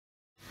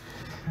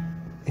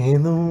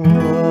In the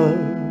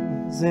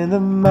woods, in the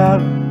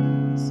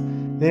mountains,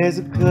 there's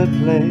a good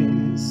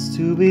place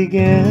to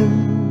begin.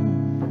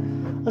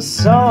 A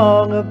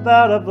song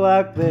about a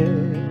black bear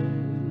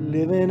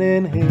living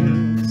in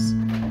his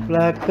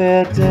black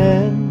bear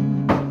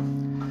den,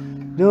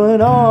 doing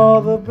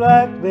all the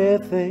black bear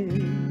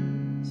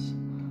things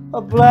a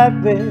black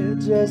bear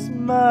just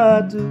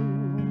might do.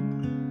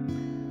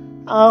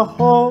 I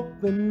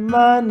hope in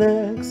my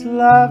next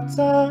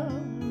lifetime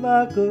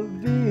I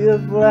could be a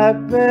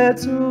black bear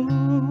too.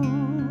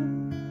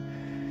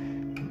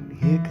 And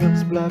here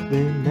comes Black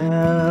Bear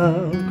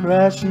now,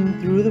 crashing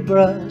through the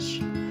brush,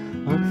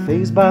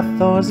 unfazed by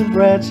thorns and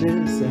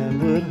branches that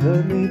would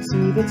hurt me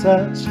to the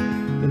touch.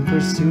 In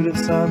pursuit of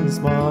some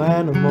small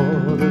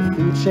animal, the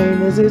food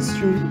chain is its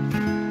truth.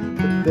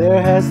 The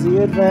bear has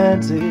the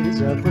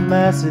advantage of the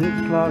massive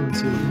clawed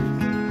tooth,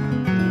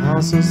 and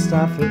also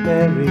stop for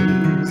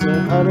berries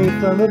or honey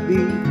from the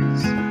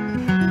bees,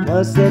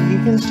 nuts that he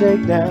can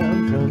shake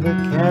down from the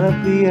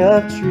canopy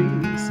of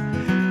trees.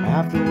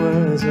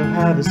 Afterwards he'll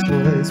have his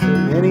choice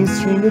from any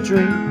stream to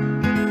drink.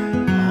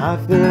 I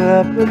fill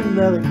up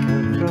another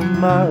cup from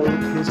my old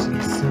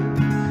kitchen sink.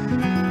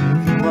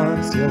 If he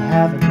wants, he'll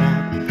have a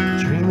nap,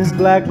 dream his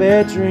black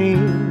bear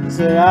dreams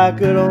that I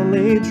could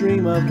only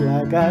dream of,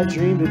 like I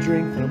dream to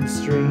drink from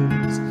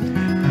streams.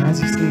 As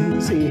he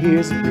sleeps, he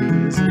hears a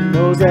breeze and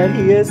knows that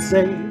he is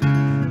safe.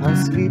 I'm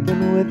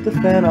sleeping with the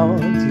fan on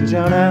to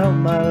drown out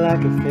my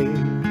lack of faith.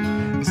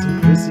 The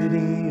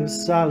simplicity of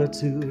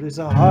solitude is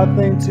a hard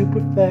thing to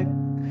perfect.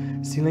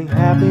 Stealing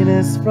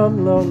happiness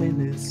from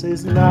loneliness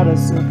is not a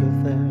simple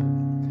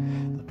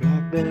theft. The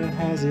black bear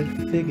has it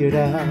figured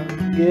out,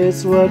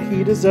 gets what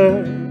he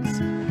deserves.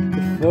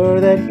 The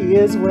fur that he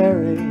is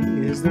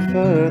wearing is the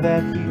fur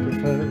that he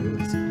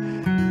prefers.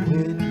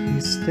 When he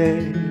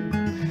stared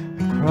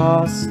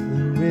across the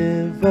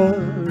river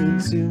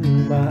into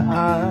my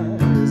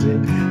eyes, it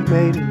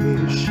made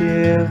me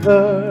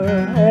shiver,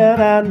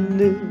 and I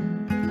knew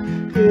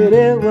that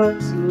it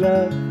was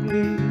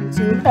lovely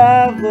to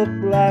have a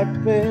black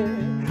bear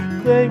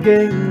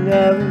thinking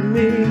of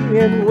me.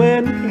 And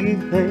when he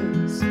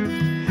thinks,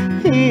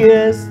 he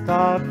is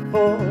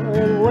thoughtful,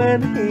 and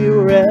when he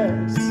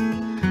rests,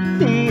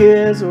 he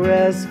is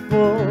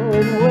restful.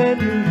 And when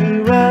he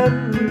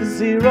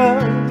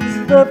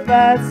runs the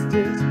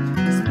fastest,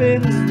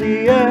 spins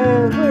the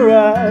earth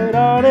right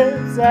on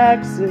its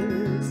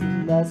axis.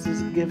 And that's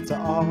his gift to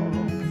all,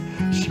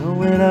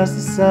 showing us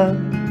the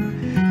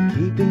sun,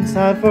 keeping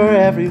time for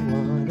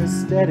everyone, a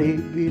steady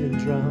beating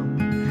drum.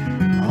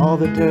 All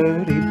the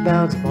dirt he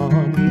bounds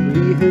upon, he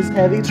leave his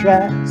heavy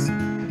tracks.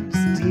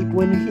 Steep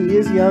when he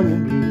is young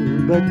and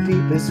blue, but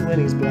deepest when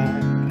he's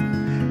black.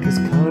 His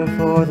color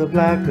for the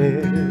black bear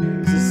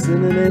is a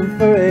synonym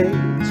for age.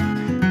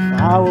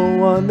 If I were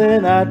one,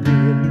 then I'd be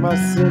in my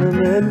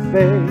cinnamon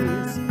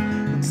phase.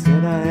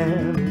 Instead I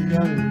am a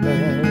young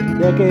man,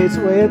 decades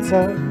weigh a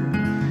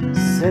ton,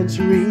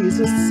 centuries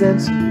a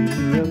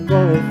century, a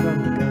bullet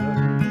from the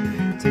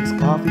gun. Takes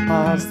coffee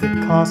pots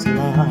that cost a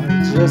lot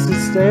just to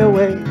stay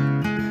awake.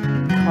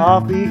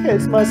 Coffee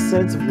hits my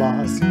sense of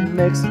loss and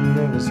makes me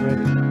nervous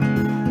red.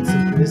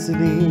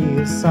 Simplicity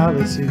of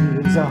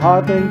solitude is a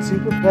hard thing to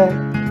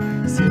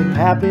perfect. Seeing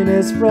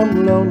happiness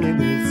from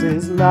loneliness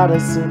is not a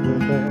simple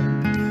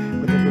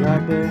thing. But the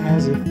black bear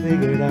has it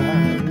figured out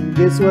and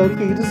gets what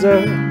he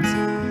deserves.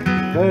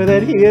 The fur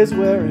that he is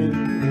wearing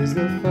is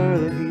the fur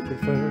that he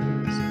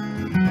prefers.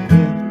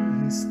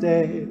 When he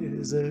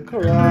stares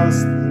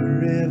across the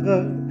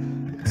river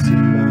to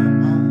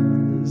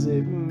my eyes,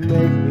 it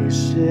made me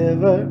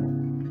shiver,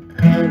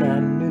 and I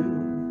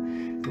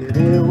knew that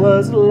it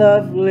was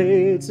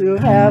lovely to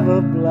have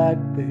a black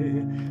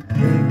bear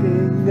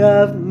thinking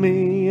of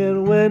me.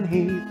 And when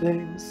he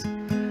thinks,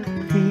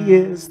 he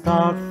is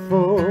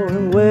thoughtful,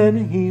 and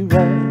when he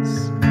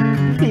rests,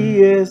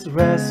 he is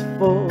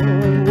restful.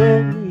 And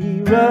when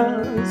he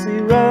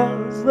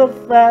runs the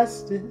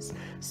fastest,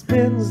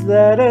 spins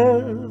that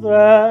earth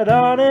right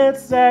on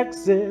its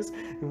axis.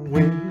 And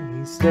when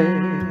he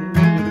stares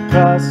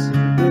across the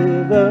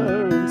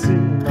river into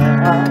my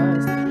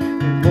eyes, it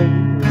made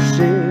me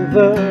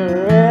shiver,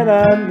 and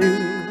I knew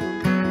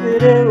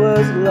that it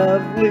was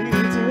lovely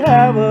to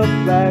have a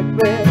black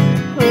bear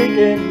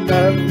thinking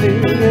of me.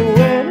 And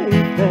when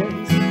he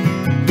thinks,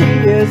 he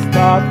is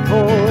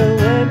thoughtful, and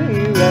when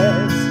he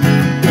rests,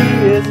 he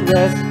is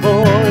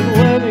restful. And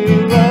when he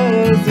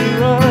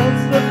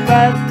runs the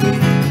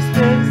fastest,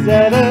 spins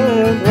that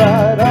earth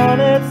right on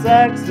its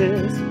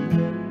axis. And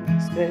when he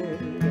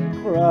stared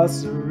across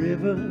the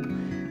river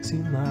to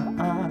my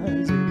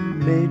eyes, it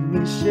made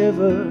me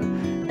shiver,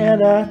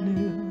 and I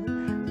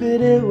knew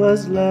that it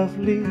was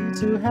lovely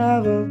to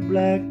have a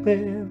black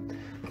bear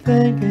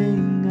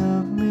thinking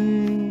of me.